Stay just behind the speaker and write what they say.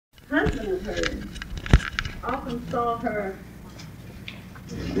husband of hers often saw her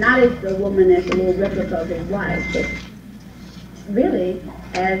not as the woman, as a little replica of his wife, but really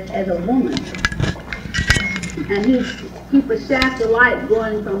as a woman. And he would shaft the light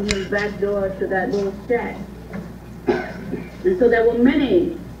going from his back door to that little shack. And so there were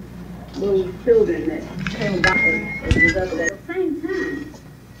many little children that came about as a result of that. At the same time,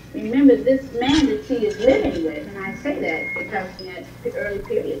 remember this man that she is living with, and I say that because in that early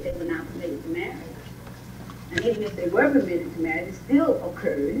period they were not permitted to marry. And even if they were permitted to marry, it still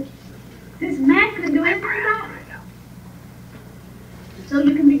occurred. This man couldn't do anything about it. So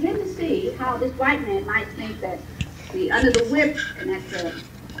you can begin to see how this white man might think that under the whip and at the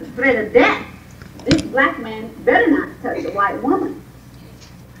threat of death, this black man better not touch a white woman.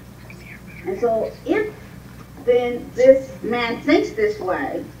 And so if then this man thinks this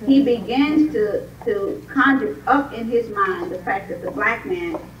way, he begins to conjure up in his mind the fact that the black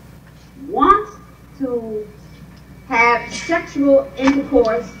man wants to have sexual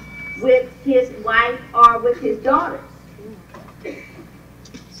intercourse with his wife or with his daughters.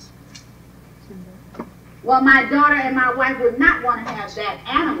 Well, my daughter and my wife would not want to have that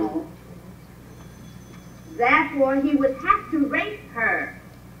animal. Therefore, he would have to rape her.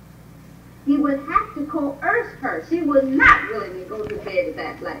 He would have to coerce her. She would not willingly go to bed with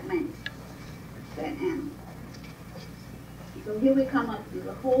that black man, that animal. So here we come up to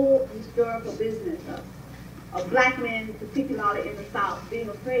the whole historical business of black men, particularly in the South, being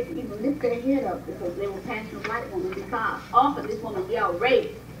afraid to even lift their head up because they were passing a white woman, because often this woman yelled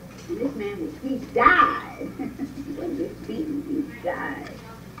rape, and this man he died. He wasn't just beaten, he died.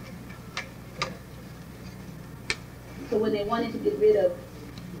 So when they wanted to get rid of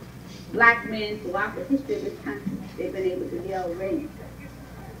black men throughout the history of this country, they've been able to yell rape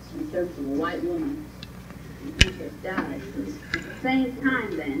in terms of a white woman who just died. At the same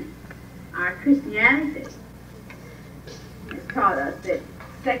time then, our Christianity has taught us that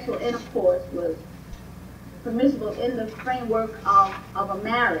sexual intercourse was permissible in the framework of a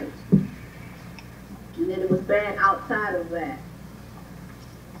marriage, and that it was bad outside of that.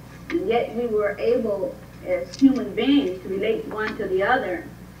 And yet we were able, as human beings, to relate one to the other.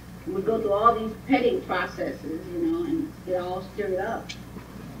 And we go through all these petting processes, you know, and get all stirred up.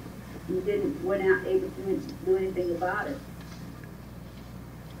 We're not able to do anything about it.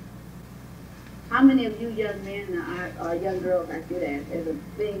 How many of you young men or young girls, I should ask, there's a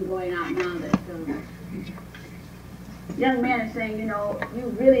thing going out now that young men are saying, you know, you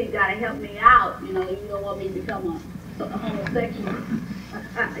really got to help me out, you know, you don't want me to become a homosexual.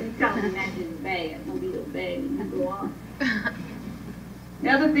 You telling me that is bad. It's going to be so bad when you go on. The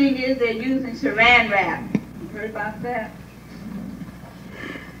other thing is they're using saran wrap. You heard about that?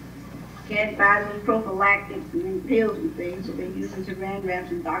 Can't buy those prophylactics and pills and things, so they're using saran wraps,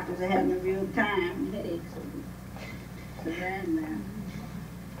 and doctors are having a real time headaches with saran wrap.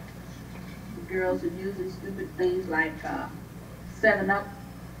 The girls are using stupid things like 7-Up.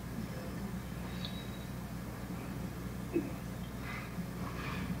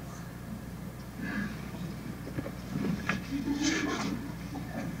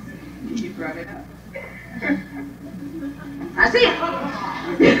 You brought it up. I see it.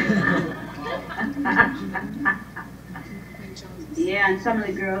 Yeah, and some of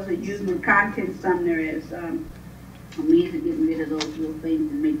the girls are using content Sumner as a means of getting rid of those little things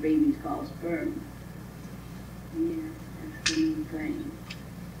that make babies called sperm. Yeah, that's the main thing.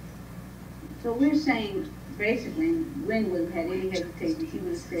 So we're saying, basically, Wynne wouldn't have had any hesitation. She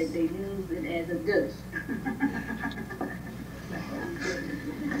would have said they use it as a douche.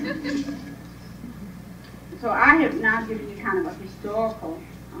 So I have now given you kind of a historical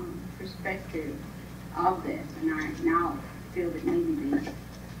perspective of this, and I now feel that maybe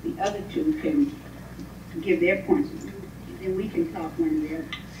the other two can give their points of view, and then we can talk one to the other.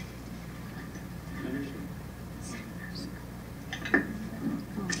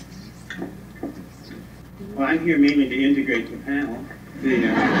 Well, I'm here mainly to integrate the panel.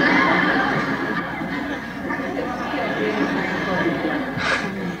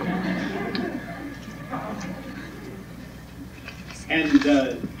 And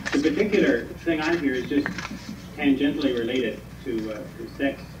the particular thing on here is just tangentially related to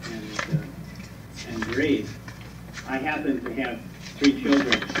sex and race. I happen to have 3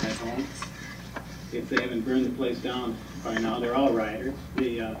 children at home. If they haven't burned the place down by now, they're all rioters.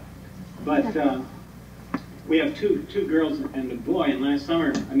 But we have two girls and a boy, and last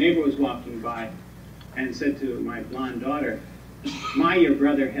summer a neighbor was walking by and said to my blonde daughter, "My, your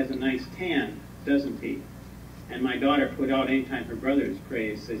brother has a nice tan, doesn't he?" And my daughter put out, anytime her brother is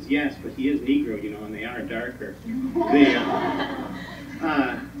praised, says, "Yes, but he is Negro, you know, and they are darker."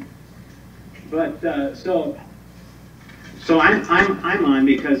 But so I'm on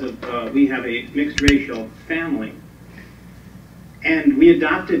because of we have a mixed racial family, and we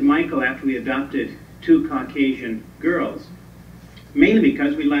adopted Michael after we adopted 2 Caucasian girls, mainly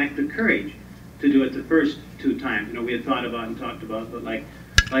because we lacked the courage to do it the first 2 times. You know, we had thought about and talked about, but like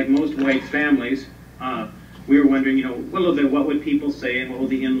most white families, we were wondering, you know, a little bit, what would people say and what will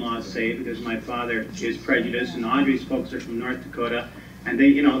the in-laws say, because my father is prejudiced and Audrey's folks are from North Dakota, and they,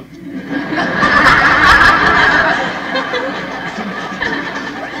 you know.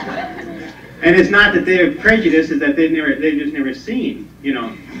 And it's not that they're prejudiced, it's that they've just never seen, you know,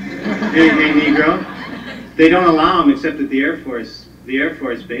 a Negro. They don't allow them except at the Air Force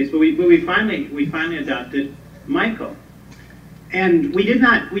base. But we finally adopted Michael. And we did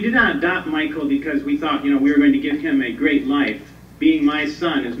not adopt Michael because we thought, you know, we were going to give him a great life. Being my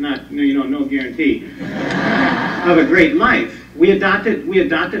son is not, you know, no guarantee of a great life. We adopted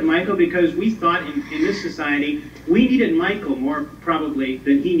Michael because we thought in this society we needed Michael more probably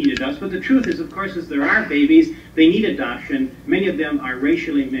than he needed us. But the truth is, of course, is there are babies, they need adoption. Many of them are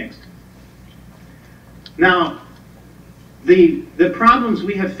racially mixed. Now, the problems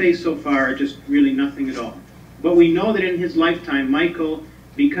we have faced so far are just really nothing at all. But we know that in his lifetime, Michael,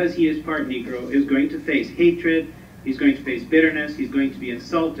 because he is part Negro, is going to face hatred, he's going to face bitterness, he's going to be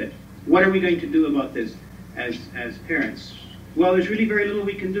insulted. What are we going to do about this as parents? Well, there's really very little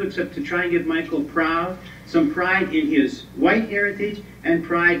we can do except to try and give Michael some pride in his white heritage and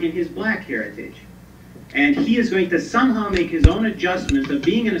pride in his black heritage. And he is going to somehow make his own adjustment of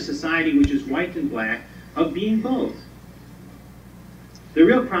being in a society which is white and black, of being both. The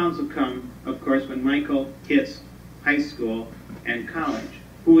real problems will come, of course, when Michael hits high school and college.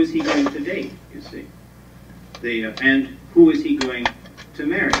 Who is he going to date, you see? And who is he going to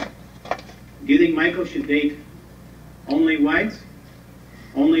marry? Do you think Michael should date only whites,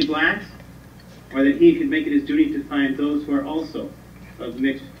 only blacks, or that he should make it his duty to find those who are also of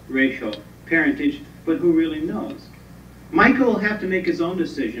mixed racial parentage, but who really knows? Michael will have to make his own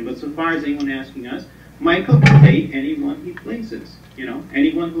decision, but so far as anyone asking us, Michael can date anyone he pleases, you know,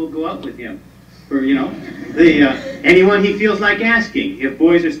 anyone who will go out with him, or, you know, anyone he feels like asking, if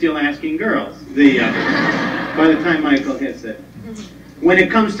boys are still asking girls, by the time Michael hits it. When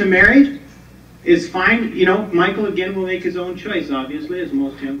it comes to marriage, it's fine, you know, Michael again will make his own choice, obviously, as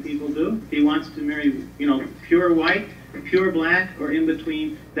most young people do. If he wants to marry, you know, pure white, pure black, or in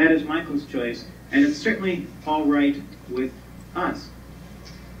between, that is Michael's choice, and it's certainly all right with us.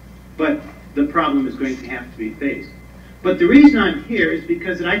 But the problem is going to have to be faced. But the reason I'm here is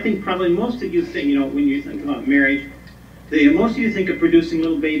because I think probably most of you think, you know, when you think about marriage, most of you think of producing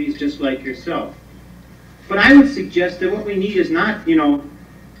little babies just like yourself. But I would suggest that what we need is not, you know,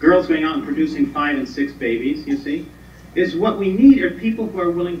 girls going out and producing 5 and 6 babies, you see, is what we need are people who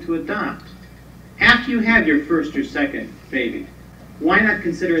are willing to adopt. After you have your first or second baby, why not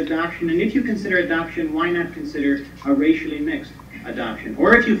consider adoption? And if you consider adoption, why not consider a racially mixed adoption?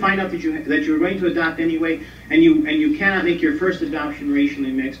 Or if you find out that you're going to adopt anyway, and you cannot make your first adoption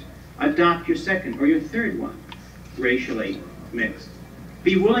racially mixed, adopt your second or your third one racially mixed.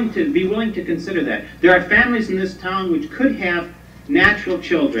 Be willing to consider that. There are families in this town which could have natural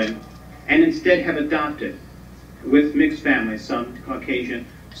children and instead have adopted with mixed families, some Caucasian,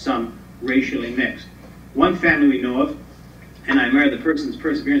 some racially mixed. One family we know of, and I admire the person's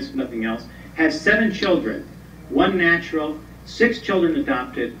perseverance if nothing else, has 7 children, 1 natural, 6 children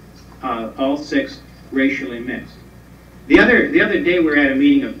adopted, all 6 racially mixed. The other day we were at a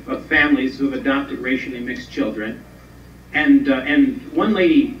meeting of families who have adopted racially mixed children, and one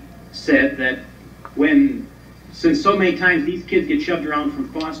lady said that since so many times these kids get shoved around from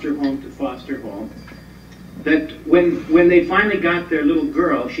foster home to foster home, that when they finally got their little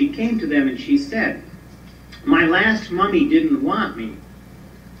girl, she came to them and she said, "My last mummy didn't want me.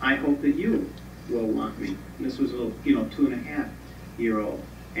 I hope that you will want me." And this was a little, 2.5-year-old.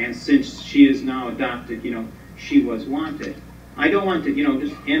 And since she is now adopted, she was wanted. I don't want to,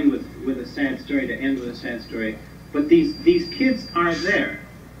 just end with a sad story, but these kids are there,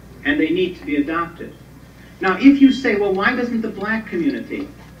 and they need to be adopted. Now, if you say, well, why doesn't the black community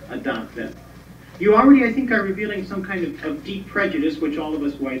adopt them? You already, I think, are revealing some kind of deep prejudice, which all of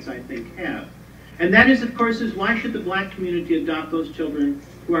us whites, I think, have. And that is, of course, why should the black community adopt those children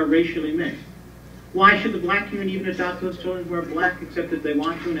who are racially mixed? Why should the black community even adopt those children who are black, except that they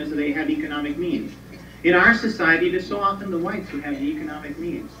want to and as they have economic means? In our society, it is so often the whites who have the economic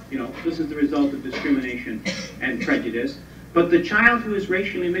means. This is the result of discrimination and prejudice. But the child who is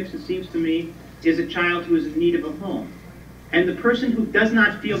racially mixed, it seems to me, is a child who is in need of a home. And the person who does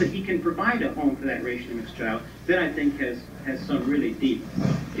not feel that he can provide a home for that racially mixed child, then I think has some really deep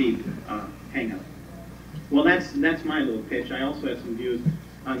hang Well, that's my little pitch. I also have some views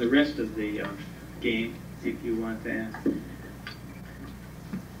on the rest of the game, if you want to ask.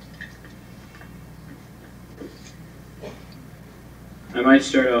 I might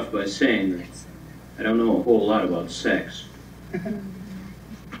start off by saying that I don't know a whole lot about sex,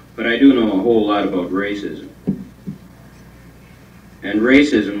 but I do know a whole lot about racism. And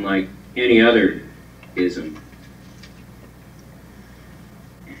racism, like any other ism,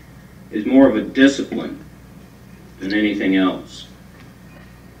 is more of a discipline than anything else.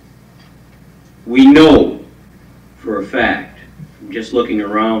 We know for a fact, from just looking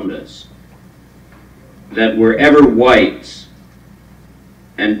around us, that wherever whites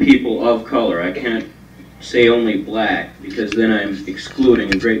and people of color, I can't say only black because then I'm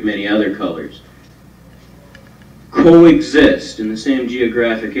excluding a great many other colors, coexist in the same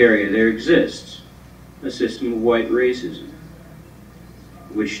geographic area, there exists a system of white racism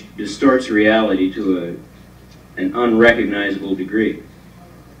which distorts reality to an unrecognizable degree.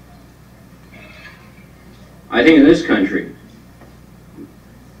 I think in this country,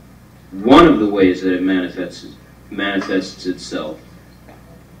 one of the ways that it manifests itself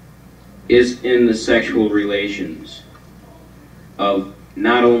is in the sexual relations of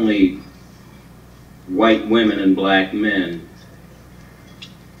not only white women and black men,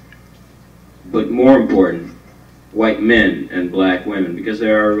 but more important, white men and black women, because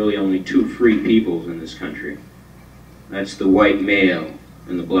there are really only two free peoples in this country. That's the white male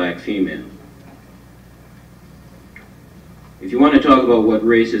and the black female. If you want to talk about what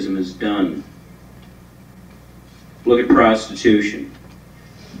racism has done, look at prostitution.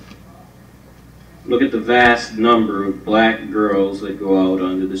 Look at the vast number of black girls that go out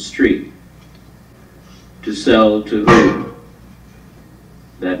onto the street to sell to who?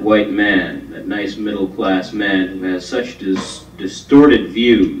 That white man, that nice middle-class man who has such distorted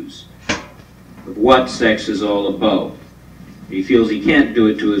views of what sex is all about. He feels he can't do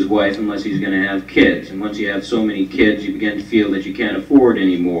it to his wife unless he's going to have kids. And once you have so many kids, you begin to feel that you can't afford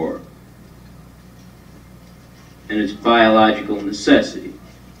anymore. And it's biological necessity.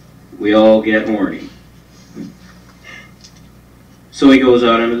 We all get horny. So he goes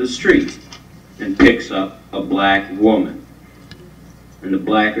out onto the street and picks up a black woman. And the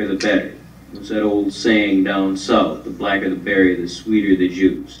blacker the better. What's that old saying down south? The blacker the berry, the sweeter the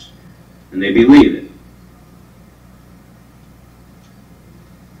juice. And they believe it.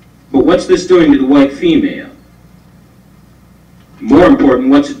 But what's this doing to the white female? More important,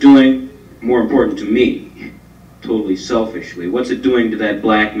 what's it doing, more important to me, totally selfishly, what's it doing to that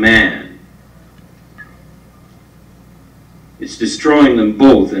black man? It's destroying them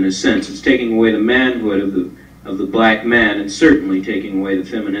both in a sense. It's taking away the manhood of the black man, and certainly taking away the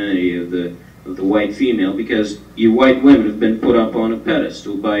femininity of the white female, because you white women have been put up on a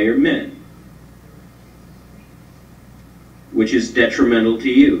pedestal by your men, which is detrimental to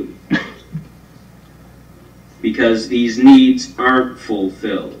you, because these needs aren't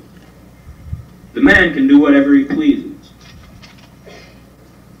fulfilled. The man can do whatever he pleases.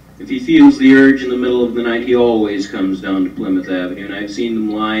 If he feels the urge in the middle of the night, he always comes down to Plymouth Avenue, and I've seen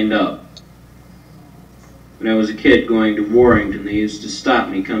them lined up. When I was a kid going to Warrington, they used to stop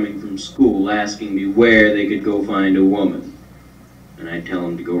me coming from school asking me where they could go find a woman. And I'd tell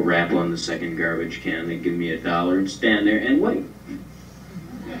them to go rap on the second garbage can. They'd give me $1 and stand there and wait.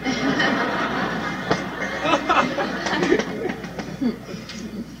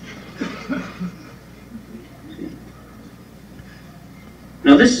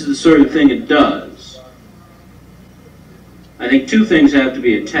 Now this is the sort of thing it does. I think two things have to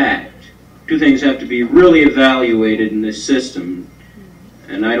be attacked. Two things have to be really evaluated in this system,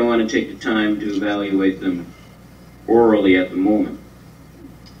 and I don't want to take the time to evaluate them orally at the moment.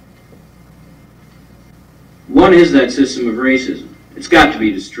 One is that system of racism. It's got to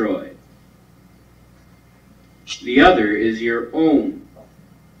be destroyed. The other is your own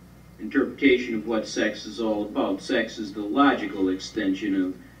interpretation of what sex is all about. Sex is the logical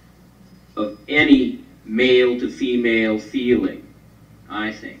extension of any male to female feeling,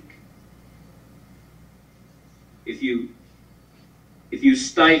 I think. If you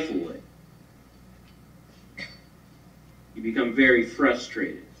stifle it, you become very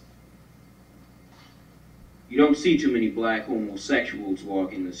frustrated. You don't see too many black homosexuals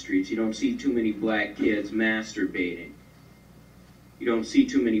walking the streets. You don't see too many black kids masturbating. You don't see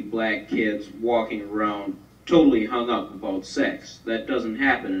too many black kids walking around totally hung up about sex. That doesn't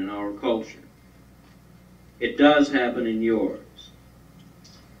happen in our culture. It does happen in yours.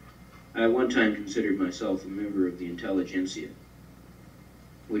 I at one time considered myself a member of the intelligentsia,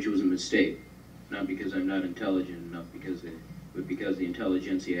 which was a mistake. Not because I'm not intelligent enough, but because the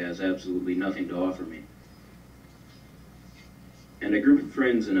intelligentsia has absolutely nothing to offer me. and a group of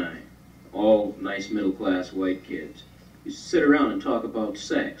friends and I, all nice middle-class white kids, used to sit around and talk about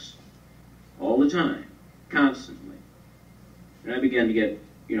sex all the time, constantly. And I began to get,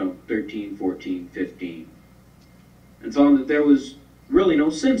 13, 14, 15, and found that there was really no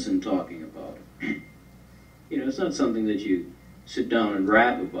sense in talking about it. It's not something that you sit down and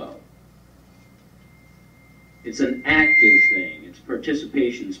rap about. It's an active thing. It's a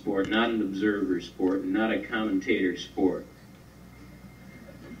participation sport, not an observer sport, and not a commentator sport.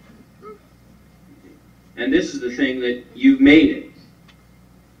 And this is the thing that you've made it.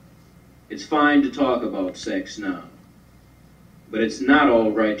 It's fine to talk about sex now, but it's not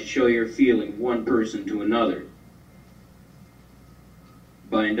all right to show your feeling one person to another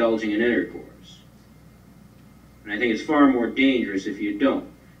by indulging in intercourse. And I think it's far more dangerous if you don't.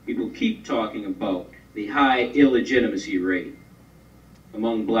 People keep talking about the high illegitimacy rate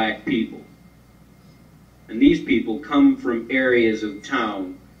among black people. And these people come from areas of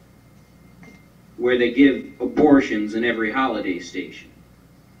town where they give abortions in every holiday station.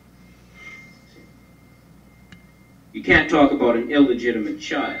 You can't talk about an illegitimate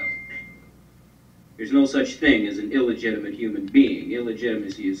child. There's no such thing as an illegitimate human being.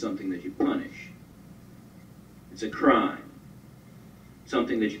 Illegitimacy is something that you punish. It's a crime.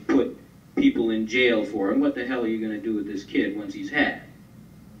 Something that you put people in jail for. And what the hell are you going to do with this kid once he's had?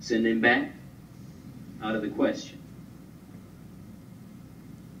 Send him back? Out of the question.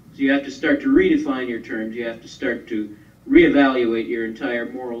 So you have to start to redefine your terms. You have to start to reevaluate your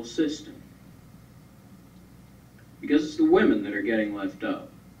entire moral system. Because it's the women that are getting left out.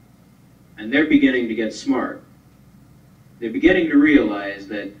 And they're beginning to get smart. They're beginning to realize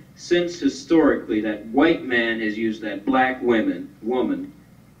that since historically that white man has used that black woman,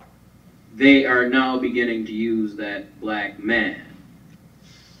 they are now beginning to use that black man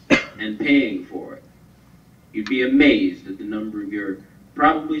and paying for it. You'd be amazed at the number of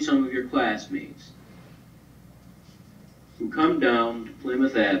probably some of your classmates who come down to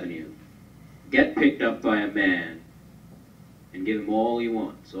Plymouth Avenue, get picked up by a man, and give him all he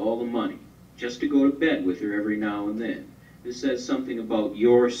wants, all the money, just to go to bed with her every now and then. This says something about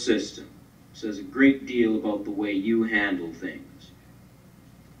your system. It says a great deal about the way you handle things.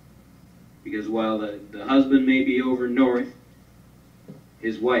 Because while the husband may be over north,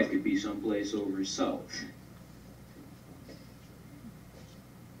 his wife could be someplace over south.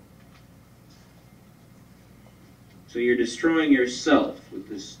 So you're destroying yourself with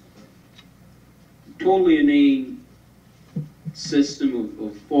this totally inane system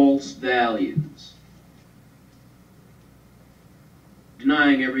of false values,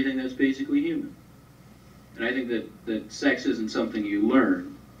 denying everything that's basically human. And I think that sex isn't something you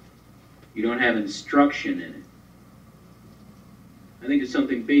learn. You don't have instruction in it. I think it's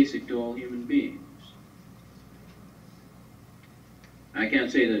something basic to all human beings. I can't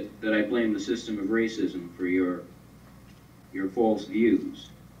say that I blame the system of racism for your false views.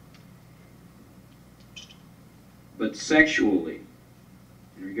 But sexually,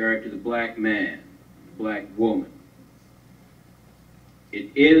 in regard to the black man, the black woman, it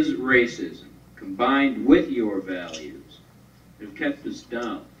is racism combined with your values that have kept us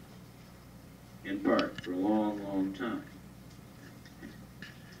down, in part, for a long, long time.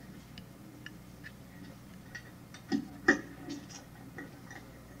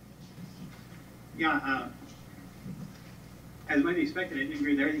 Yeah, as might be expected, I didn't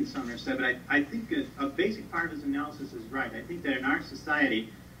agree with everything Sumner said, but I think that a basic part of his analysis is right. I think that in our society,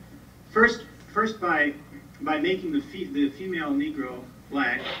 first by making the female Negro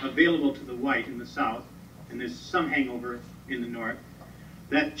black available to the white in the South, and there's some hangover in the North,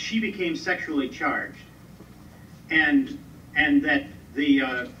 that she became sexually charged, and that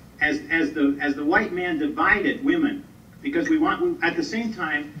as the white man divided women, because at the same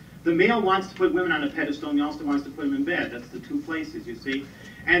time, the male wants to put women on a pedestal, and he also wants to put them in bed. That's the two places, you see.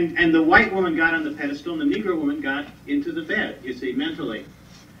 And the white woman got on the pedestal, and the Negro woman got into the bed, you see, mentally.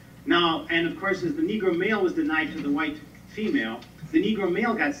 Now, and of course, as the Negro male was denied to the white female, the Negro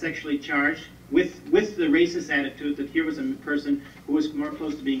male got sexually charged with the racist attitude that here was a person who was more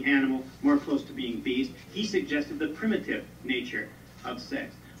close to being animal, more close to being beast. He suggested the primitive nature of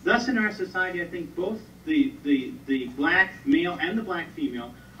sex. Thus, in our society, I think both the black male and the black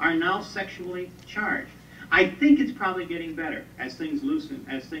female are now sexually charged. I think it's probably getting better as things loosen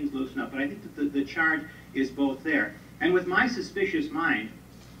up, but I think that the charge is both there. And with my suspicious mind,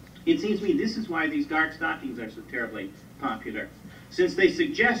 it seems to me this is why these dark stockings are so terribly popular. Since they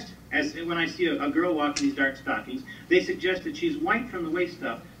suggest, as when I see a girl walking these dark stockings, they suggest that she's white from the waist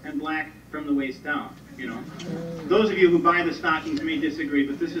up and black from the waist down. You know, those of you who buy the stockings may disagree,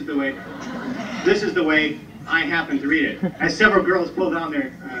 but this is the way I happened to read it. As several girls pull down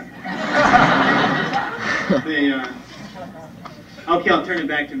their... okay, I'll turn it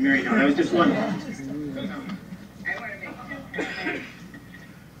back to Mary now. That was just one. I want to make 2 comments.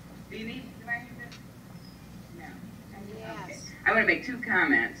 Do you need I need this? No. Yes. Okay. I want to make 2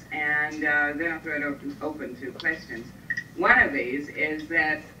 comments, and then I'll throw it open to questions. One of these is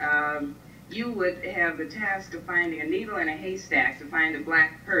that you would have the task of finding a needle in a haystack to find a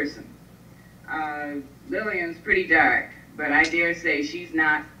black person. Lillian's pretty dark, but I dare say she's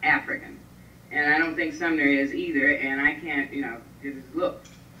not African. And I don't think Sumner is either, and I can't, you know, just look.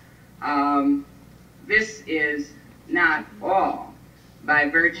 This is not all by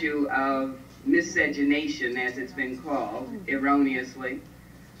virtue of miscegenation, as it's been called, erroneously.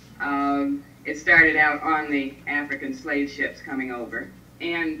 It started out on the African slave ships coming over.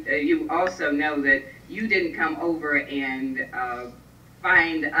 And you also know that you didn't come over and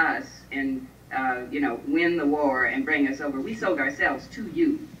find us and you know, win the war and bring us over. We sold ourselves to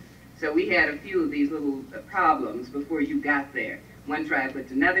you. So we had a few of these little problems before you got there. One tribe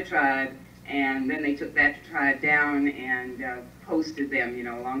with another tribe, and then they took that tribe down and posted them, you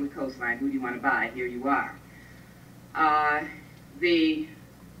know, along the coastline. Who do you want to buy? Here you are. The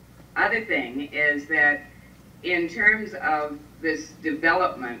other thing is that in terms of this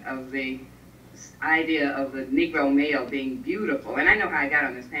development of the idea of the Negro male being beautiful, and I know how I got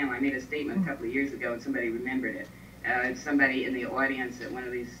on this panel. I made a statement a couple of years ago and somebody remembered it. Somebody in the audience at one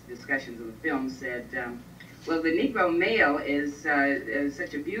of these discussions of the film said, well, the Negro male is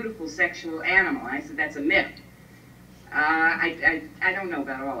such a beautiful sexual animal. And I said, that's a myth. I don't know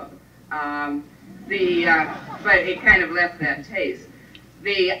about all of them. But it kind of left that taste.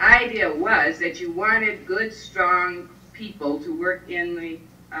 The idea was that you wanted good, strong people to work in the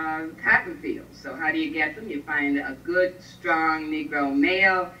cotton fields. So how do you get them? You find a good, strong Negro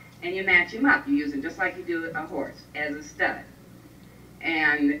male, and you match him up. You use him just like you do a horse, as a stud.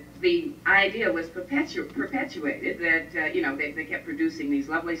 And the idea was perpetuated that, you know, they kept producing these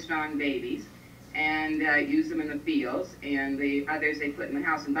lovely, strong babies and use them in the fields, and the others they put in the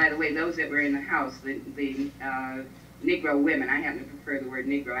house. And by the way, those that were in the house, the Negro women, I happen to prefer the word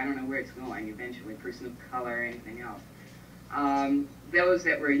Negro. I don't know where it's going eventually, person of color or anything else. Those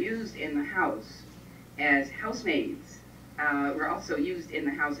that were used in the house as housemaids were also used in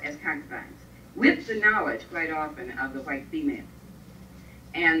the house as concubines, with the knowledge, quite often, of the white female.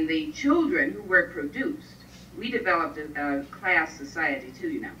 And the children who were produced, we developed a class society too,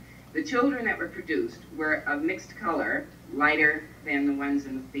 you know. The children that were produced were of mixed color, lighter than the ones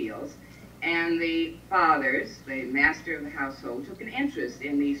in the fields, and the fathers, the master of the household, took an interest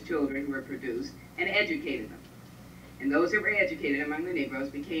in these children who were produced and educated them. And those that were educated among the Negroes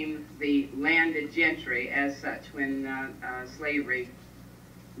became the landed gentry as such when slavery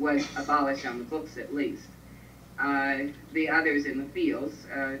was abolished on the books at least. The others in the fields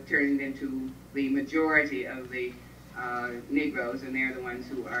turned into the majority of the Negroes, and they're the ones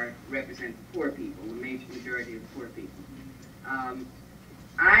who represent the poor people, the majority of the poor people.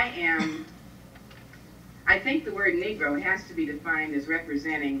 I think the word Negro has to be defined as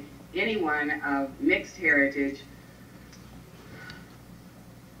representing anyone of mixed heritage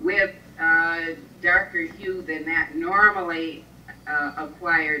with darker hue than that normally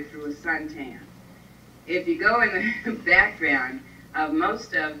acquired through a suntan. If you go in the background of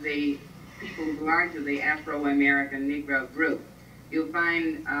most of the people who belong to the Afro-American Negro group, you'll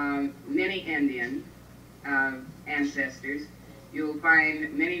find many Indian ancestors, you'll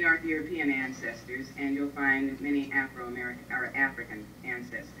find many North European ancestors, and you'll find many Afro-American or African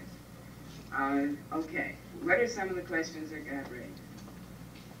ancestors. Okay, what are some of the questions that got raised?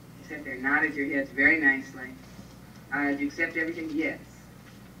 You sit there, nodded your heads very nicely. Do you accept everything? Yes.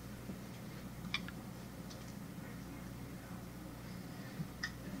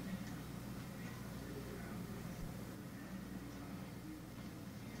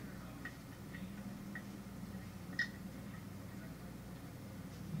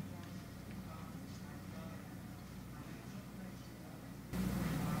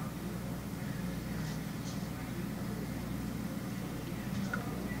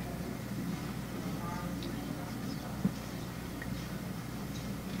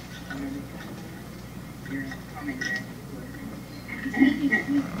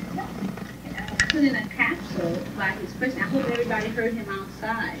 Put in a capsule by his question. I hope everybody heard him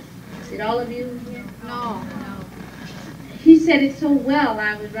outside. Did all of you hear? No. He said it so well,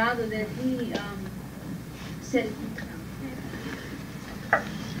 I would rather that he said it.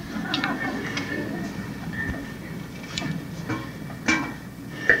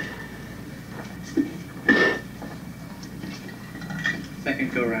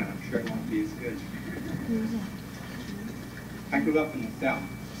 Second go round. and I'm sure it won't be as good. I grew up in the South,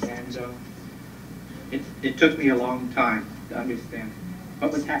 and it took me a long time to understand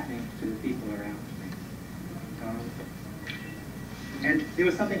what was happening to the people around me. And there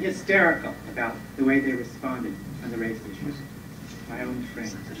was something hysterical about the way they responded on the race issues. My own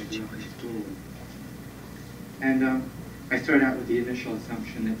friends that I grew up in school with. And I started out with the initial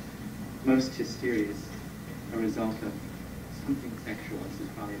assumption that most hysteria is a result of something sexual. This is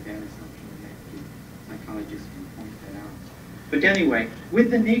probably a bad assumption to make. Psychologists can point that out. But anyway, with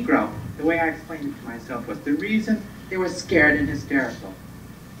the Negro, the way I explained it to myself was the reason they were scared and hysterical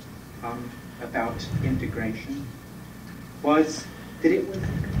about integration was that it was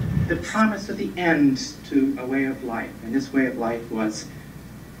the promise of the end to a way of life. And this way of life was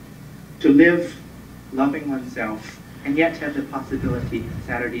to live loving oneself and yet have the possibility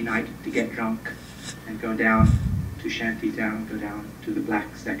Saturday night to get drunk and go down to Shantytown, go down to the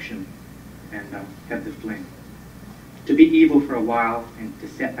black section and have the fling. To be evil for a while and to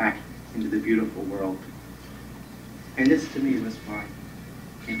step back into the beautiful world. And this to me was why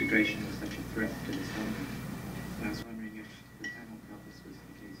integration was such a threat to this movement. And I was wondering if the panel felt this was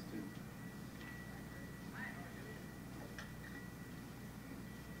the case too.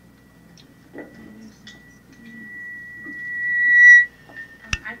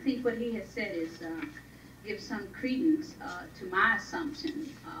 I think what he has said is gives some credence to my assumption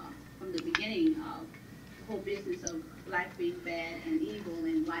from the beginning of the whole business of black being bad and evil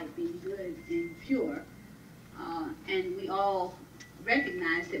and white being good and pure. And we all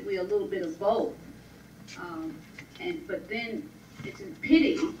recognize that we're a little bit of both. But then it's a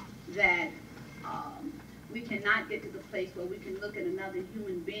pity that we cannot get to the place where we can look at another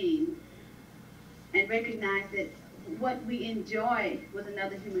human being and recognize that what we enjoy with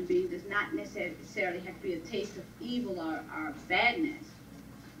another human being does not necessarily have to be a taste of evil or badness,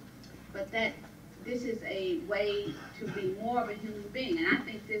 but that this is a way to be more of a human being. And I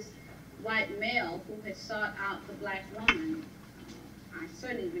think this white male who has sought out the black woman, I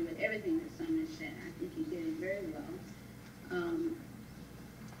certainly agree with everything that Sumner said. I think he did it very well.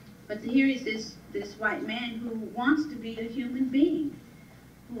 But here is this white man who wants to be a human being,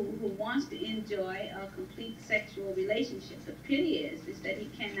 who wants to enjoy a complete sexual relationship. The pity is that he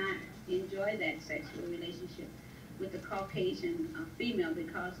cannot enjoy that sexual relationship with the Caucasian female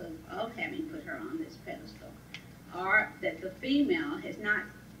because of having put her on this pedestal, or that the female has not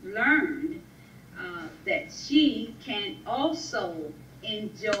learned that she can also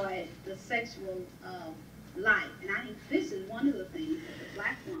enjoy the sexual life. And I think this is one of the things that the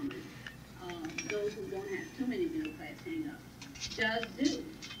black woman, those who don't have too many middle class hang-ups, does do.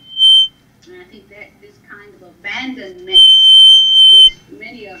 And I think that this kind of abandonment, which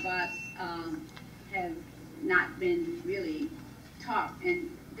many of us have not been really taught, and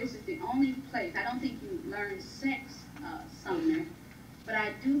this is the only place, I don't think you learn sex, Sumner, but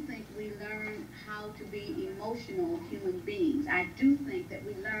I do think we learn how to be emotional human beings. I do think that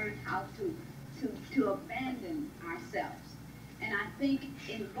we learn how to abandon ourselves. And I think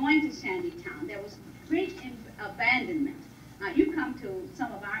in going to Shantytown, there was great abandonment. Now, you come to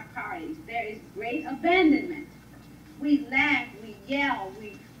some of our parties, there is great abandonment. We laugh, we yell,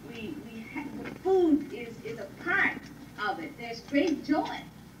 the food is a part of it. There's great joy.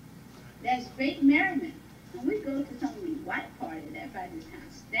 There's great merriment. When we go to some of these white parties, everybody's kind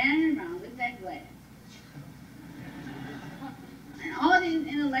of standing around with that glass. And all these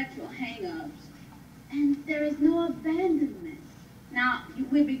intellectual hang-ups, and there is no abandonment. Now,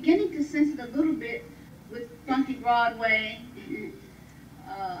 we're beginning to sense it a little bit with Funky Broadway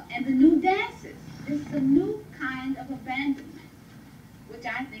and the new dances. This is a new kind of abandonment, which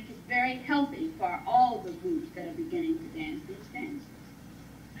I think is very healthy for all the groups that are beginning to dance these dances.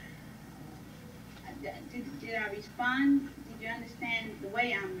 Did I respond? Did you understand the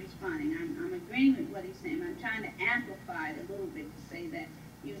way I'm responding? I'm agreeing with what he's saying. I'm trying to amplify it a little bit to say that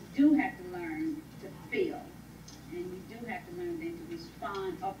you do have to learn to feel, and you do have to learn then to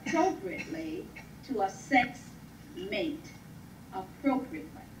respond appropriately to a sex mate, appropriately.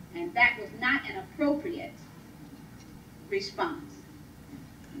 And that was not an appropriate response,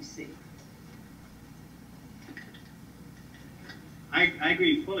 you see. I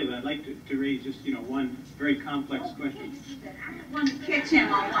agree fully, but I'd like to raise just, one very complex question. I want to catch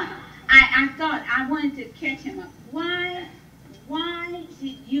him on one. I thought I wanted to catch him up. Why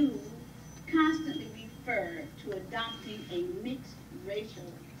did you constantly refer to adopting a mixed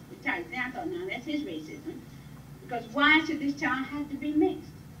racial child? Then I thought, now that's his racism. Because why should this child have to be mixed?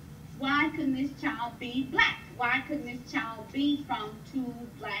 Why couldn't this child be black? Why couldn't this child be from two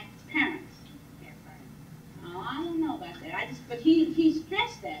black parents? Oh, I don't know about that. But he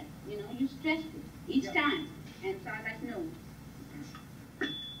stressed that. You know, you stressed it each time, and so I'd like to know.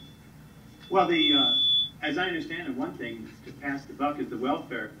 Well, as I understand it, one thing to pass the buck is the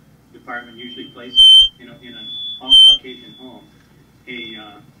welfare department usually places, in an all-Caucasian home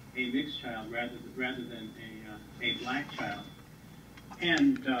a mixed child rather than a black child.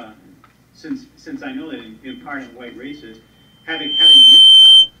 And since I know that in part in white races, having a mixed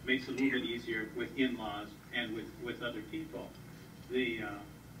child makes it a little bit easier with in-laws and with other people. We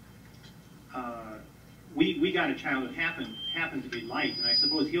got a child that happened to be light, and I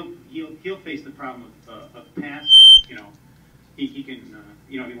suppose he'll face the problem of passing. You know, he can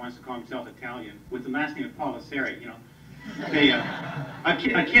he wants to call himself Italian with the last name of Palosaari. You know, a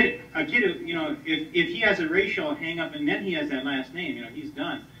kid if he has a racial hang up and then he has that last name, you know, he's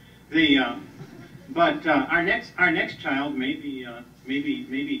done. But our next child may be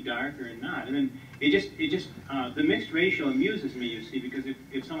darker and not, and then it just the mixed racial amuses me, you see, because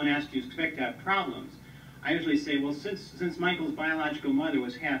if someone asks you, expect to have problems, I usually say, well, since Michael's biological mother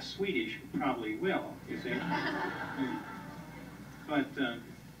was half Swedish, probably will, you see. But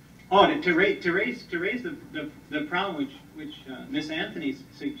to raise the problem which Miss Anthony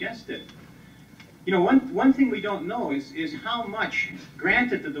suggested. You know, one thing we don't know is how much,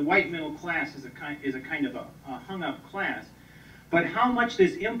 granted that the white middle class is a kind of a hung-up class, but how much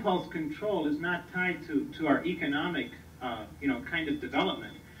this impulse control is not tied to our economic, kind of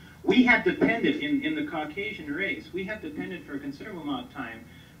development. We have depended, in the Caucasian race, we have depended for a considerable amount of time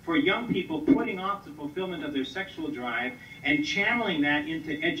for young people putting off the fulfillment of their sexual drive and channeling that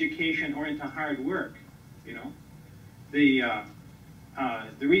into education or into hard work, you know. The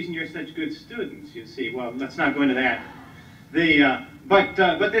reason you're such good students, you see, well, let's not go into that. But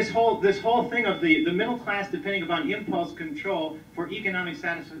this whole thing of the middle class depending upon impulse control for economic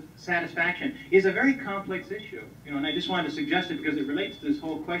satisfaction is a very complex issue, you know. And I just wanted to suggest it because it relates to this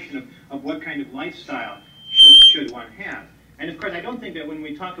whole question of what kind of lifestyle should one have. And of course, I don't think that when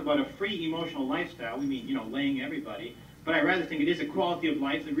we talk about a free emotional lifestyle, we mean, you know, laying everybody. But I rather think it is a quality of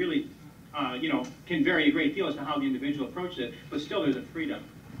life that really can vary a great deal as to how the individual approaches it, but still there's a freedom,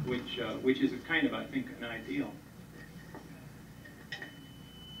 which is a kind of, I think, an ideal.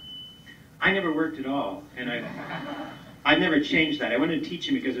 I never worked at all, and I've never changed that. I wanted to teach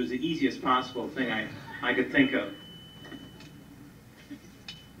him because it was the easiest possible thing I could think of.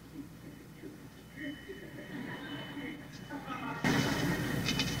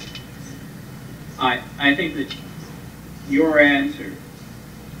 I think that your answer,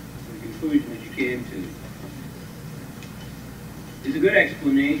 the conclusion that you came to, is a good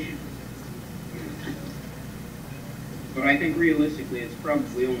explanation. But I think realistically it's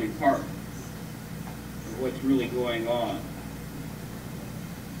probably only part of what's really going on.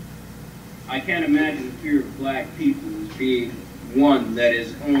 I can't imagine the fear of black people as being one that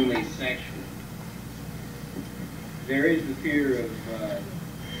is only sexual. There is the fear of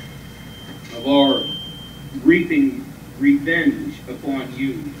our reaping revenge upon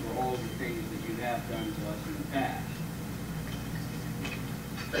you for all the things that you have done to us in the past.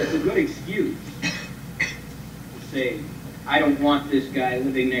 It's a good excuse to say, I don't want this guy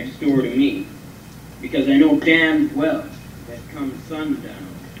living next door to me, because I know damn well that come sundown,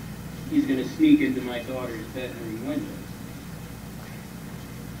 he's going to sneak into my daughter's bedroom windows.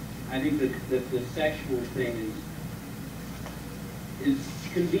 I think that the sexual thing is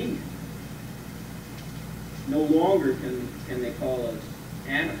convenient. No longer can they call us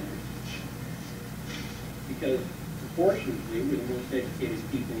animals, because fortunately we're the most educated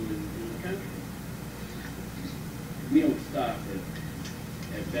people in the country. We don't stop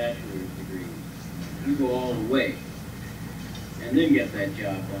at bachelor's degrees. We go all the way, and then get that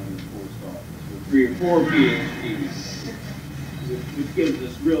job done in the post office with 3 or 4 PhDs, which gives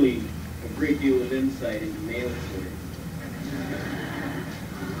us really a great deal of insight into male theory.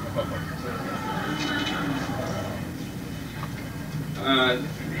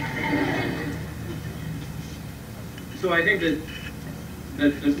 So I think that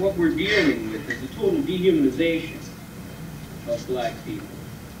what we're dealing with is a total dehumanization of black people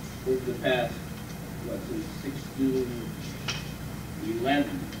over the past, since 1611 or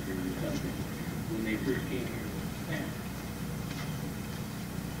something, when they first came here to Japan.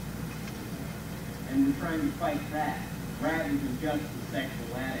 And we're trying to fight that, rather than just the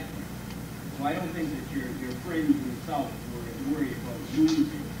sexual attitude. So I don't think that your friends in the South were worried about losing a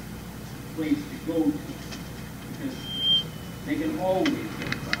place to go to, because they can always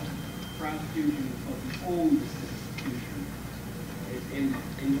get problems. Prostitution is the oldest institution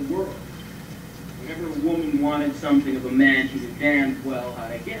in the world. Whenever a woman wanted something of a man, she knew damn well how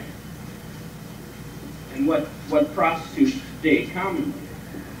to get it. what prostitutes today commonly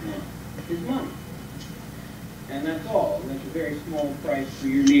want is money. And that's all. And that's a very small price for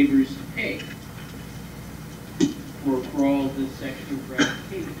your neighbors to pay for all this sexual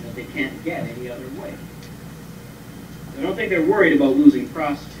gratification that they can't get any other way. I don't think they're worried about losing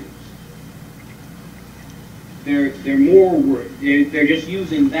prostitutes. They're more worried. They're just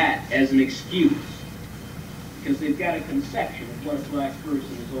using that as an excuse because they've got a conception of what a black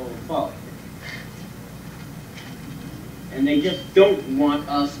person is all about. And they just don't want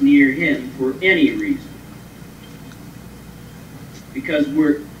us near him for any reason. Because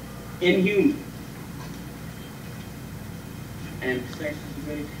we're inhuman. And sex is a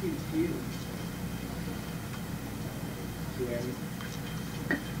good excuse to use.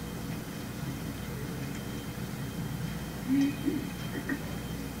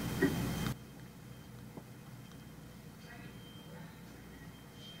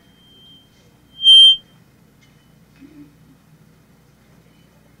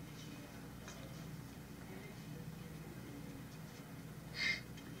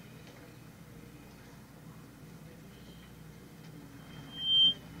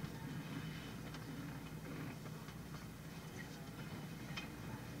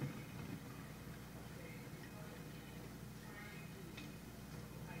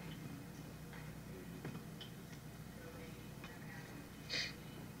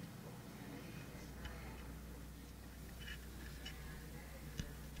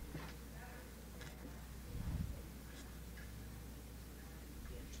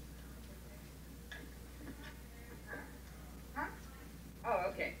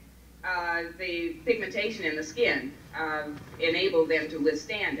 The pigmentation in the skin enabled them to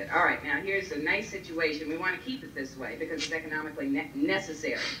withstand it. All right, now here's a nice situation. We want to keep it this way because it's economically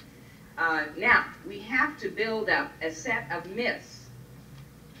necessary. Now, we have to build up a set of myths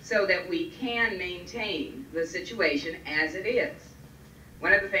so that we can maintain the situation as it is.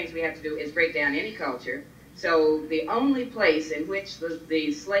 One of the things we have to do is break down any culture. So the only place in which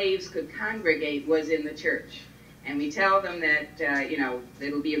the slaves could congregate was in the church. And we tell them that, you know,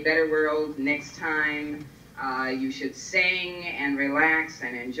 it'll be a better world next time. You should sing and relax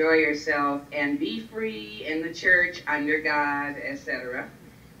and enjoy yourself and be free in the church under God, etc.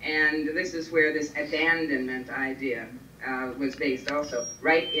 And this is where this abandonment idea was based also,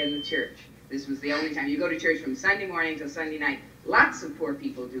 right in the church. This was the only time. You go to church from Sunday morning till Sunday night. Lots of poor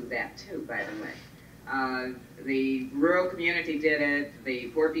people do that too, by the way. The rural community did it, the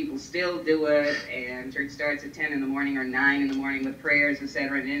poor people still do it, and church starts at 10 in the morning or 9 in the morning with prayers,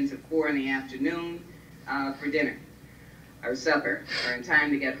 etc., and ends at 4 in the afternoon for dinner, or supper, or in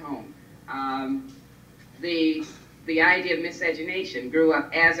time to get home. The idea of miscegenation grew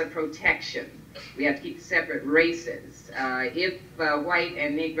up as a protection. We have to keep separate races. If white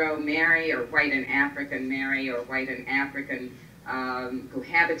and Negro marry, or white and African marry, or white and African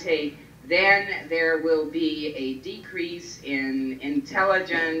cohabitate, then there will be a decrease in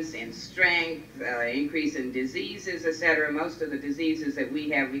intelligence, in strength, increase in diseases, etc. Most of the diseases that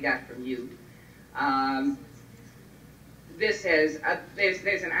we have, we got from youth. This has,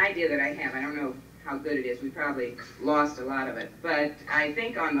 there's an idea that I have, I don't know how good it is, we probably lost a lot of it, but I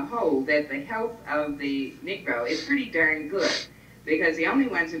think on the whole that the health of the Negro is pretty darn good, because the only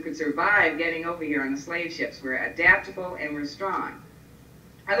ones who could survive getting over here on the slave ships were adaptable and were strong.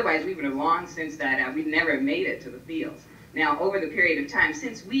 Otherwise, we would have long since died out. We'd never made it to the fields. Now, over the period of time,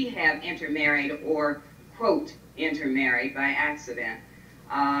 since we have intermarried or, quote, intermarried by accident,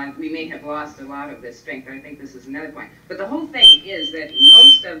 we may have lost a lot of this strength, but I think this is another point. But the whole thing is that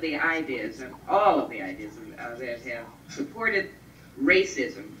most of the ideas, and all of the ideas that have supported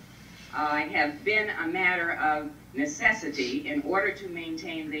racism have been a matter of necessity in order to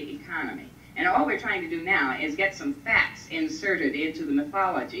maintain the economy. And all we're trying to do now is get some facts inserted into the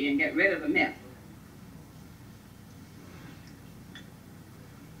mythology and get rid of the myth.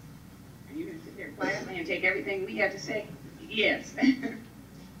 Are you going to sit there quietly and take everything we have to say? Yes.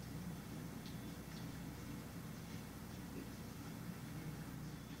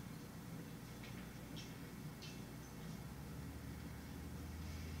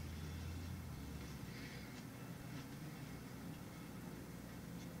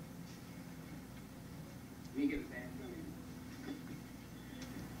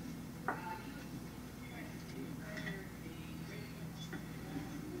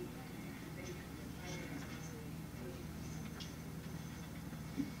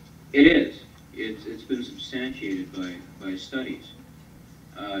 It is. It's been substantiated by studies.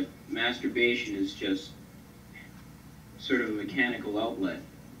 Masturbation is just sort of a mechanical outlet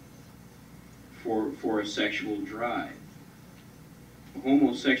for a sexual drive.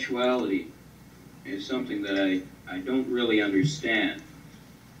 Homosexuality is something that I don't really understand.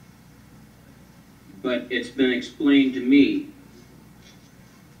 But it's been explained to me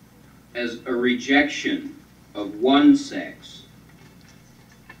as a rejection of one sex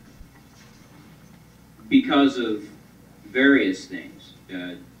because of various things.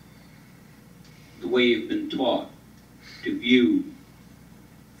 The way you've been taught to view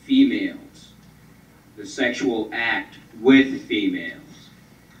females, the sexual act with females.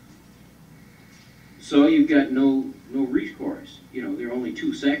 So you've got no recourse. You know, there are only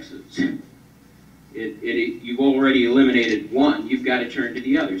two sexes. You've already eliminated one, you've got to turn to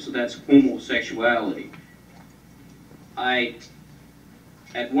the other. So that's homosexuality.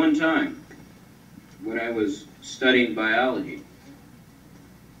 At one time, when I was studying biology,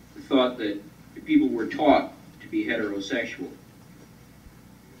 I thought that people were taught to be heterosexual.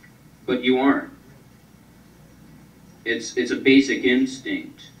 But you aren't. It's a basic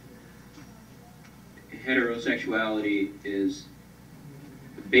instinct. Heterosexuality is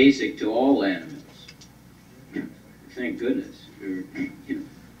basic to all animals. Thank goodness. You know.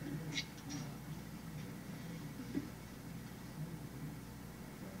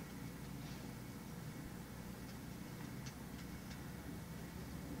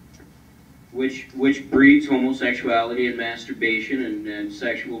 Which breeds homosexuality and masturbation and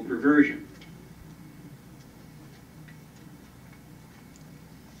sexual perversion.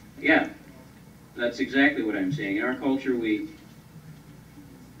 Yeah, that's exactly what I'm saying. In our culture, we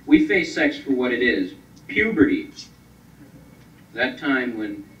face sex for what it is. Puberty, that time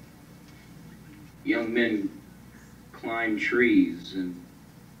when young men climb trees and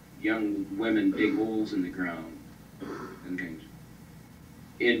young women dig holes in the ground and things.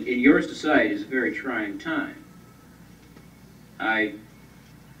 In your society, it's a very trying time. I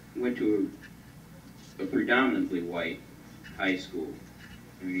went to a predominantly white high school.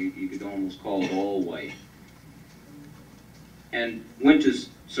 I mean, you could almost call it all white. And went to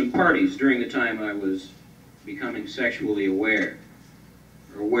some parties during the time I was becoming sexually aware,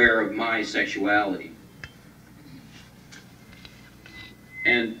 or aware of my sexuality.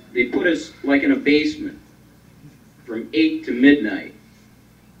 And they put us like in a basement from 8 to midnight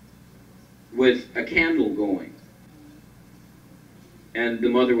with a candle going. And the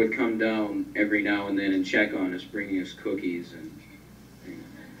mother would come down every now and then and check on us, bringing us cookies and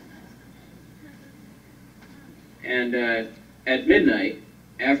at midnight,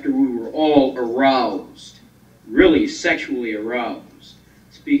 after we were all aroused, really sexually aroused,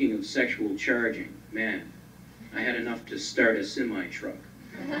 speaking of sexual charging, man, I had enough to start a semi-truck.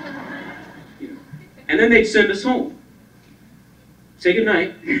 You know. And then they'd send us home. Say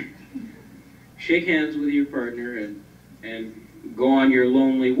goodnight, shake hands with your partner, and go on your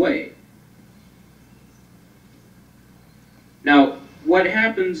lonely way. Now, what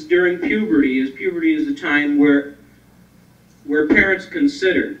happens during puberty is a time where parents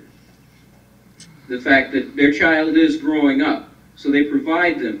consider the fact that their child is growing up, so they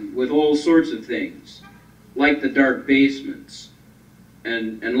provide them with all sorts of things, like the dark basements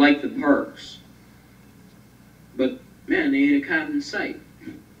and like the parks. But man, they ain't a cot in sight.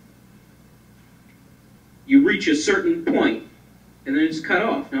 You reach a certain point, and then it's cut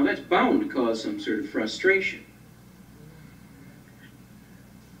off. Now that's bound to cause some sort of frustration.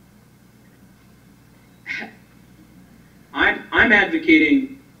 I'm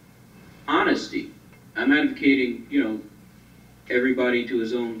advocating honesty. I'm advocating, you know, everybody to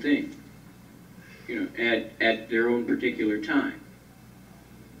his own thing, you know, at their own particular time.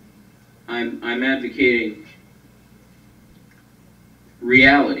 I'm advocating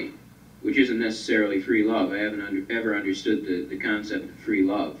reality, which isn't necessarily free love. I haven't ever understood the concept of free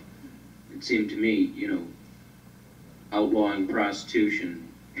love. It seemed to me, you know, outlawing prostitution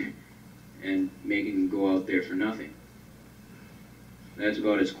and making them go out there for nothing. That's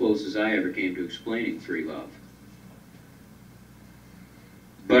about as close as I ever came to explaining free love.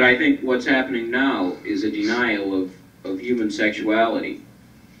 But I think what's happening now is a denial of human sexuality,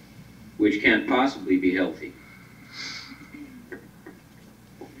 which can't possibly be healthy.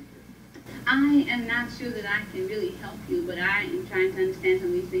 I am not sure that I can really help you, but I am trying to understand some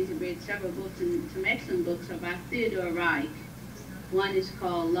of these things. I've read several books, and some excellent books are by Theodore Reich. One is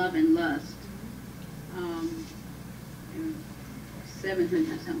called Love and Lust.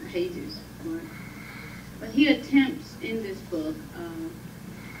 700-some pages. But he attempts in this book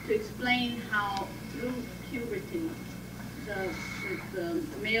to explain how through puberty the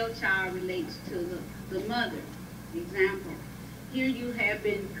male child relates to the mother. Example, here you have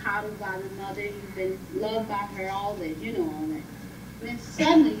been coddled by the mother, you've been loved by her, all that, you know, all that. And then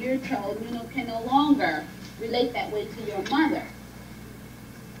suddenly you're told, you know, can no longer relate that way to your mother.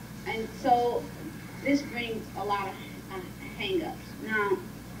 And so this brings a lot of hang-ups. Now,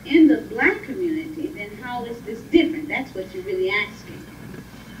 in the black community, then how is this different? That's what you're really asking.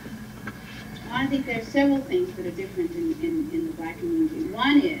 Well, I think there are several things that are different in the black community.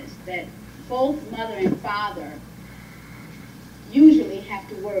 One is that both mother and father usually have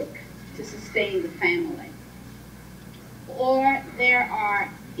to work to sustain the family. Or there are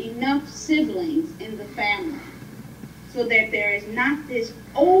enough siblings in the family so that there is not this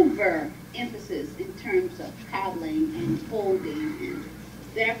over-emphasis in terms of coddling and holding, and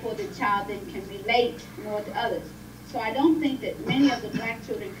therefore the child then can relate more to others. So I don't think that many of the black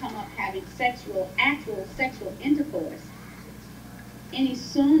children come up having actual sexual intercourse any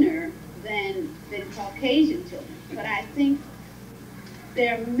sooner than Caucasian children. But I think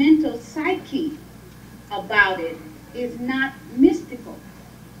their mental psyche about it is not mystical.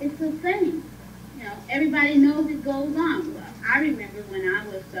 It's a thing. You know, everybody knows it goes on. Well, I remember when I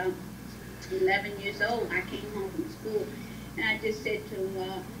was 11 years old, I came home from school, and I just said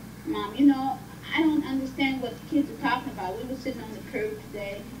to Mom, you know, I don't understand what the kids are talking about. We were sitting on the curb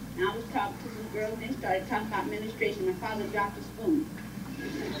today, and I was talking to some girls, and they started talking about menstruation. My father dropped a spoon.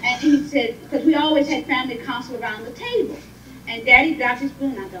 And he said, because we always had family council around the table. And Daddy dropped his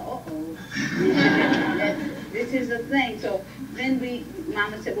spoon. I thought, uh-oh, this is a thing. So then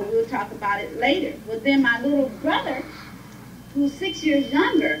Mama said, well, we'll talk about it later. Well, then my little brother, who's 6 years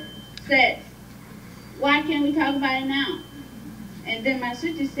younger, said, why can't we talk about it now? And then my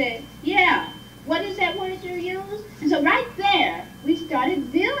sister said, yeah, what is that word you use? And so right there, we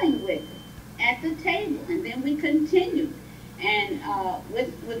started dealing with it at the table. And then we continued. And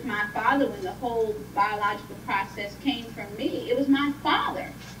with my father, when the whole biological process came from me, it was my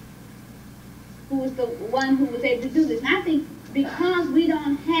father who was the one who was able to do this. And I think because we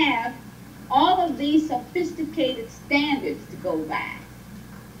don't have all of these sophisticated standards to go by,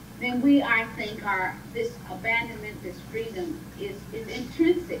 then we, I think, this abandonment, this freedom is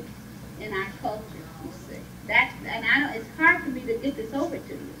intrinsic in our culture, you see. It's hard for me to get this over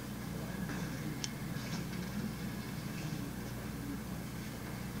to you.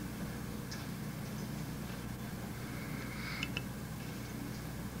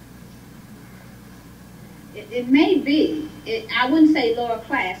 It may be, I wouldn't say lower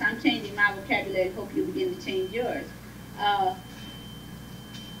class. I'm changing my vocabulary and hope you begin to change yours.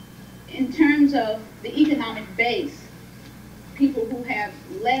 In terms of the economic base, people who have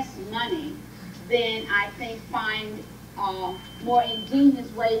less money then I think find more ingenious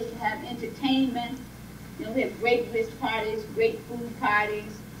ways to have entertainment. You know, we have great whist parties, great food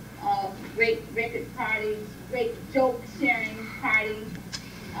parties, great record parties, great joke sharing parties.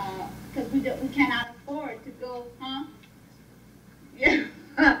 Because we cannot afford to go, huh? Yeah.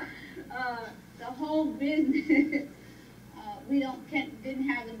 The whole business. We didn't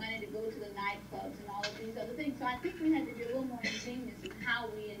have the money to go to the nightclubs and all of these other things. So I think we had to be a little more ingenious in how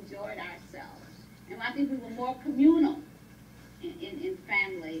we enjoyed ourselves. And I think we were more communal in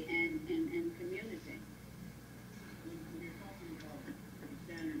family and community. When you're talking about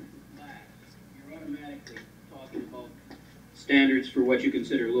standards of class, you're automatically talking about standards for what you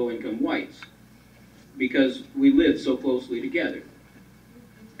consider low-income whites, because we live so closely together.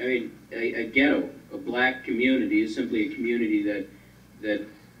 I mean, a ghetto, a black community, is simply a community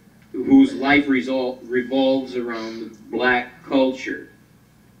whose life revolves around the black culture,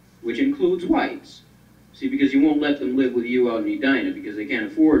 which includes whites. See, because you won't let them live with you out in Edina because they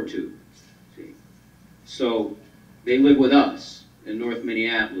can't afford to. See, so they live with us in North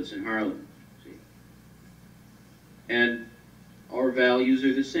Minneapolis and Harlem. See, and our values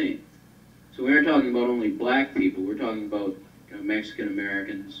are the same. So we aren't talking about only black people. We're talking about Mexican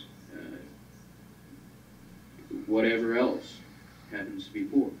Americans, whatever else happens to be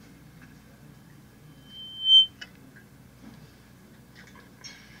poor.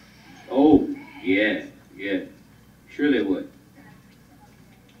 Oh, yeah, sure they would.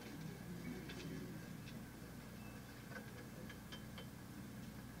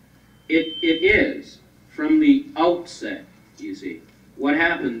 It is from the outset, you see. What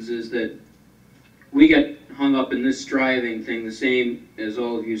happens is that we get hung up in this striving thing the same as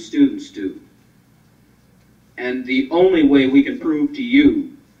all of you students do. And the only way we can prove to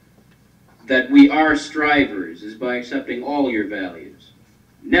you that we are strivers is by accepting all your values.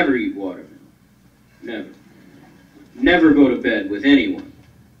 Never eat watermelon. Never. Never go to bed with anyone.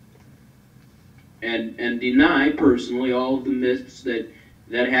 And deny personally all of the myths that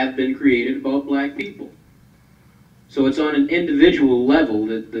have been created about black people. So it's on an individual level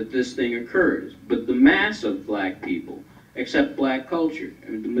that this thing occurs. But the mass of black people accept black culture, I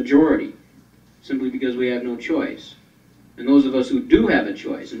mean, the majority, simply because we have no choice. And those of us who do have a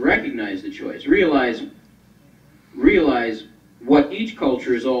choice and recognize the choice, realize what each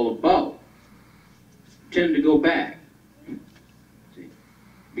culture is all about, tend to go back. See?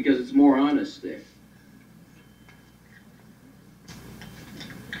 Because it's more honest there.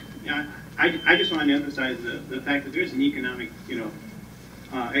 Yeah, I just want to emphasize the fact that there's an economic,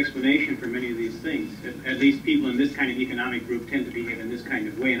 explanation for many of these things. At least people in this kind of economic group tend to behave in this kind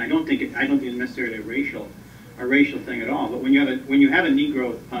of way, and I don't think it's necessarily a racial thing at all. But when you have a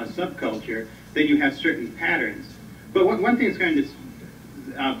Negro subculture, then you have certain patterns. But one thing that's kind of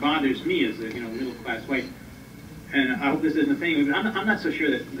bothers me as a middle class white, and I hope this isn't a thing, but I'm not so sure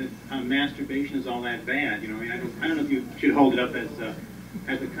that masturbation is all that bad. I mean, I don't know if you should hold it up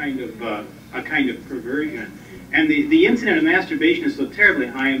as a kind of perversion. And the incident of masturbation is so terribly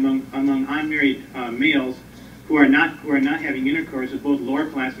high among unmarried males who are not having intercourse with both lower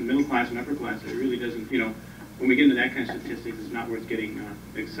class and middle class and upper class. It really doesn't, when we get into that kind of statistics, it's not worth getting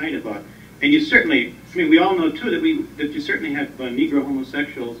excited about. And you certainly, we all know too that you certainly have Negro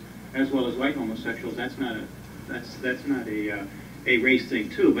homosexuals as well as white homosexuals. That's not a race thing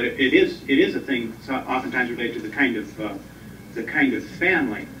too, but it is a thing oftentimes related to the kind of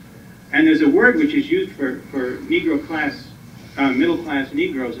family. And there's a word which is used for Negro class, middle class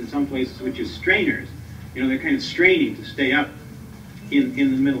Negroes in some places, which is strainers. They're kind of straining to stay up in the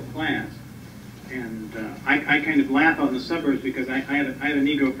middle class. And I kind of laugh out in the suburbs because I have a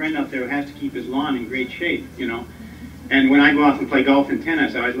Negro friend out there who has to keep his lawn in great shape, And when I go off and play golf and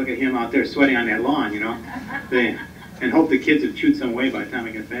tennis, I always look at him out there sweating on that lawn, and hope the kids have chewed some way by the time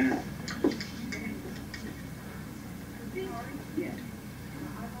I get back.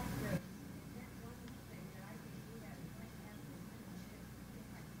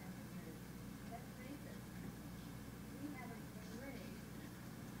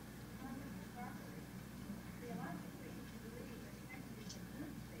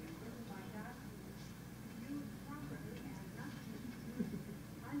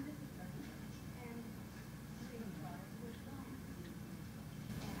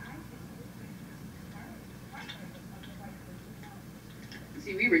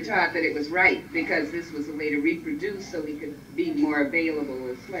 See, we were taught that it was right because this was a way to reproduce so we could be more available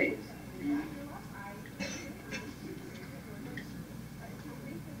as slaves.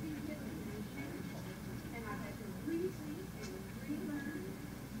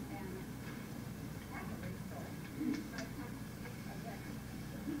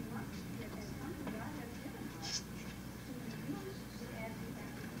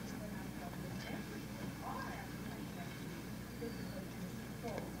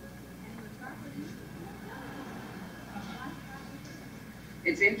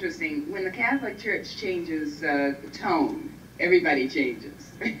 It's interesting, when the Catholic Church changes tone, everybody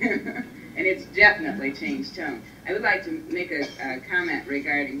changes. And it's definitely changed tone. I would like to make a comment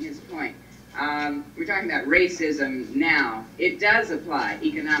regarding his point. We're talking about racism now. It does apply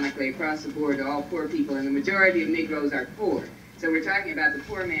economically across the board to all poor people, and the majority of Negroes are poor. So we're talking about the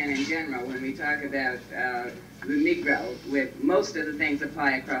poor man in general when we talk about the Negro, with most of the things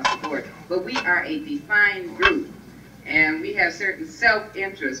apply across the board. But we are a defined group. And we have certain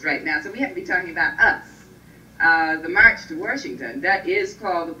self-interest right now, so we have to be talking about us. The March to Washington, that is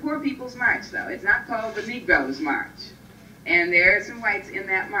called the Poor People's March, though. It's not called the Negroes' March. And there are some whites in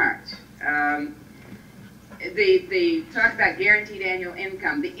that march. They talk about guaranteed annual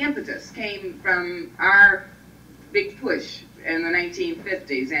income. The impetus came from our big push in the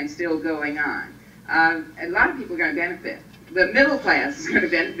 1950s and still going on. A lot of people are going to benefit. The middle class is going to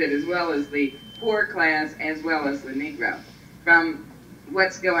benefit as well as the poor class as well as the Negro from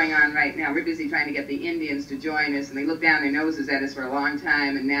what's going on right now. We're busy trying to get the Indians to join us, and they look down their noses at us for a long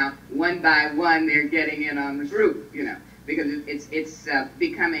time, and now one by one they're getting in on the group, because it's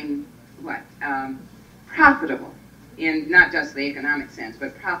becoming profitable in not just the economic sense,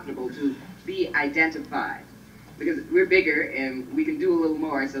 but profitable to be identified, because we're bigger and we can do a little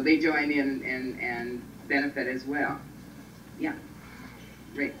more, so they join in and benefit as well. Yeah,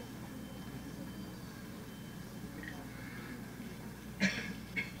 great.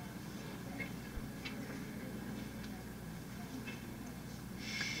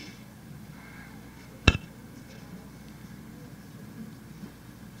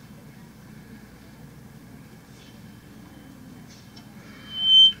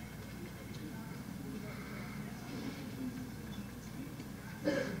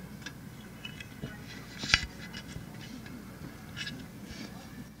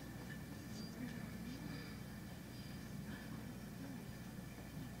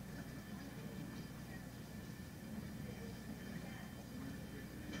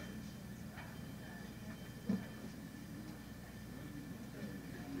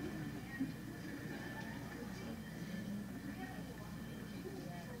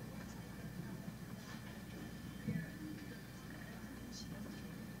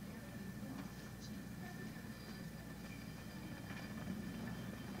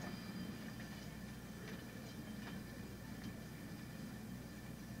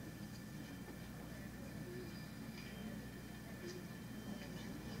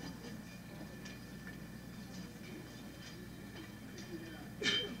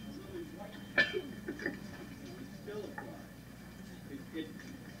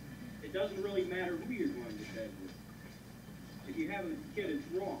 it doesn't really matter who you're going to bed with. If you have a kid, it's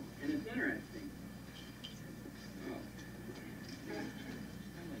wrong, and it's interesting.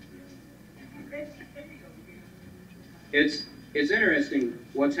 It's interesting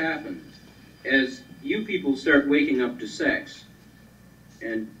what's happened as you people start waking up to sex,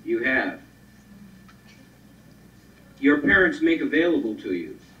 and you have. Your parents make available to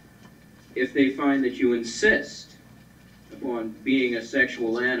you, if they find that you insist upon being a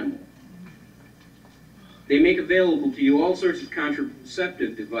sexual animal, they make available to you all sorts of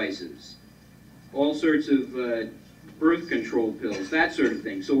contraceptive devices, all sorts of birth control pills, that sort of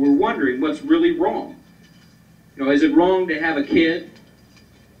thing. So we're wondering what's really wrong. You know, is it wrong to have a kid,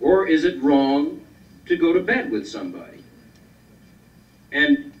 or is it wrong to go to bed with somebody?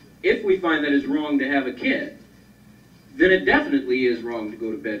 And if we find that it's wrong to have a kid, then it definitely is wrong to go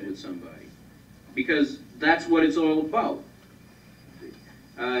to bed with somebody, because that's what it's all about.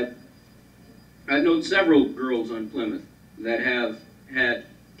 I've known several girls on Plymouth that have had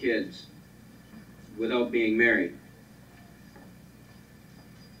kids without being married.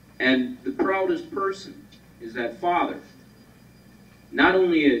 And the proudest person is that father. Not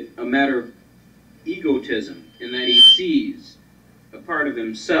only a matter of egotism in that he sees a part of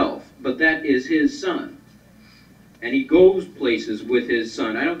himself, but that is his son. And he goes places with his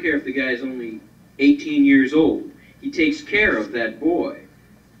son. I don't care if the guy's only 18 years old. He takes care of that boy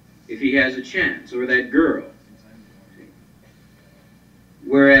if he has a chance, or that girl.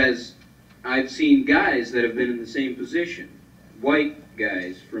 Whereas I've seen guys that have been in the same position, white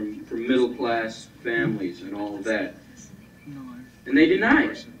guys from middle-class families and all of that, and they deny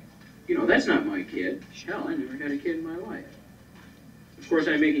it. You know, that's not my kid. Hell, I never had a kid in my life. Of course,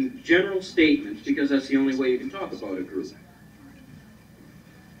 I'm making general statements because that's the only way you can talk about a group.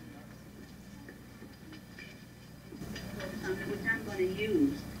 Which I'm going to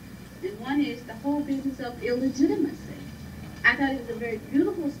use. And one is the whole business of illegitimacy. I thought it was a very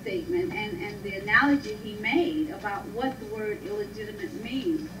beautiful statement, and the analogy he made about what the word illegitimate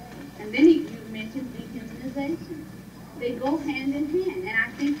means. And then you mentioned dehumanization. They go hand in hand. And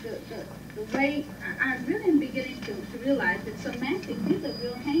I think the way, I really am beginning to realize that semantics is a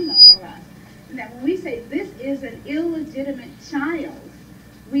real hang-up for us. And that when we say this is an illegitimate child,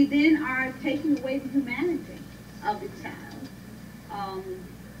 we then are taking away the humanity of the child.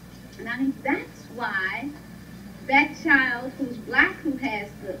 And I think that's why that child who's black, who has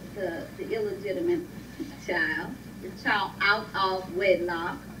the illegitimate child, the child out of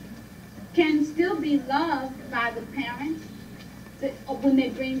wedlock, can still be loved by the parents. When they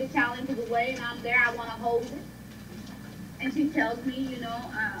bring the child into the way and I'm there, I want to hold it. And she tells me, you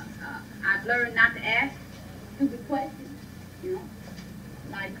know, I've learned not to ask stupid questions, you know,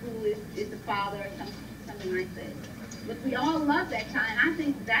 like who is the father or something like that. But we all love that child, and I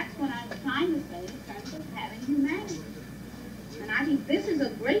think that's what I'm trying to say in terms of having humanity. And I think this is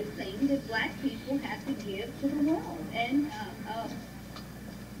a great thing that black people have to give to the world, and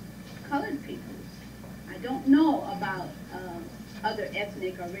colored people. I don't know about other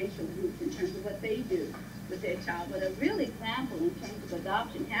ethnic or racial groups in terms of what they do with their child, but a real example in terms of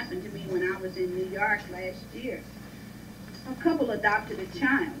adoption happened to me when I was in New York last year. A couple adopted a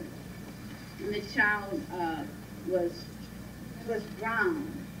child, and the child was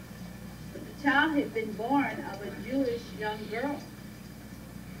brown. But the child had been born of a Jewish young girl.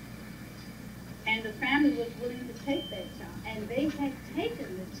 And the family was willing to take that child. And they had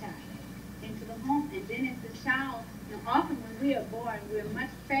taken the child into the home. And then as the child, you know, often when we are born, we're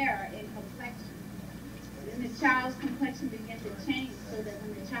much fairer in complexion. Then the child's complexion began to change, so that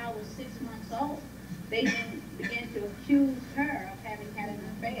when the child was 6 months old, they then began to accuse her of having had an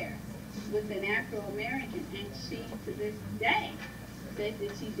affair with an Afro-American, and she, to this day, said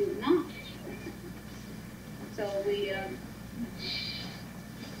that she did not. So it's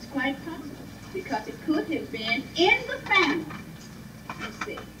quite possible, because it could have been in the family, you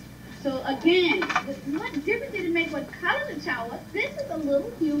see. So again, what difference did it make what color the child was? This is a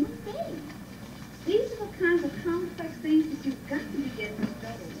little human being. These are the kinds of complex things that you've got to begin to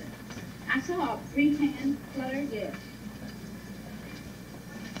struggle with. I saw a free hand flutter, yes.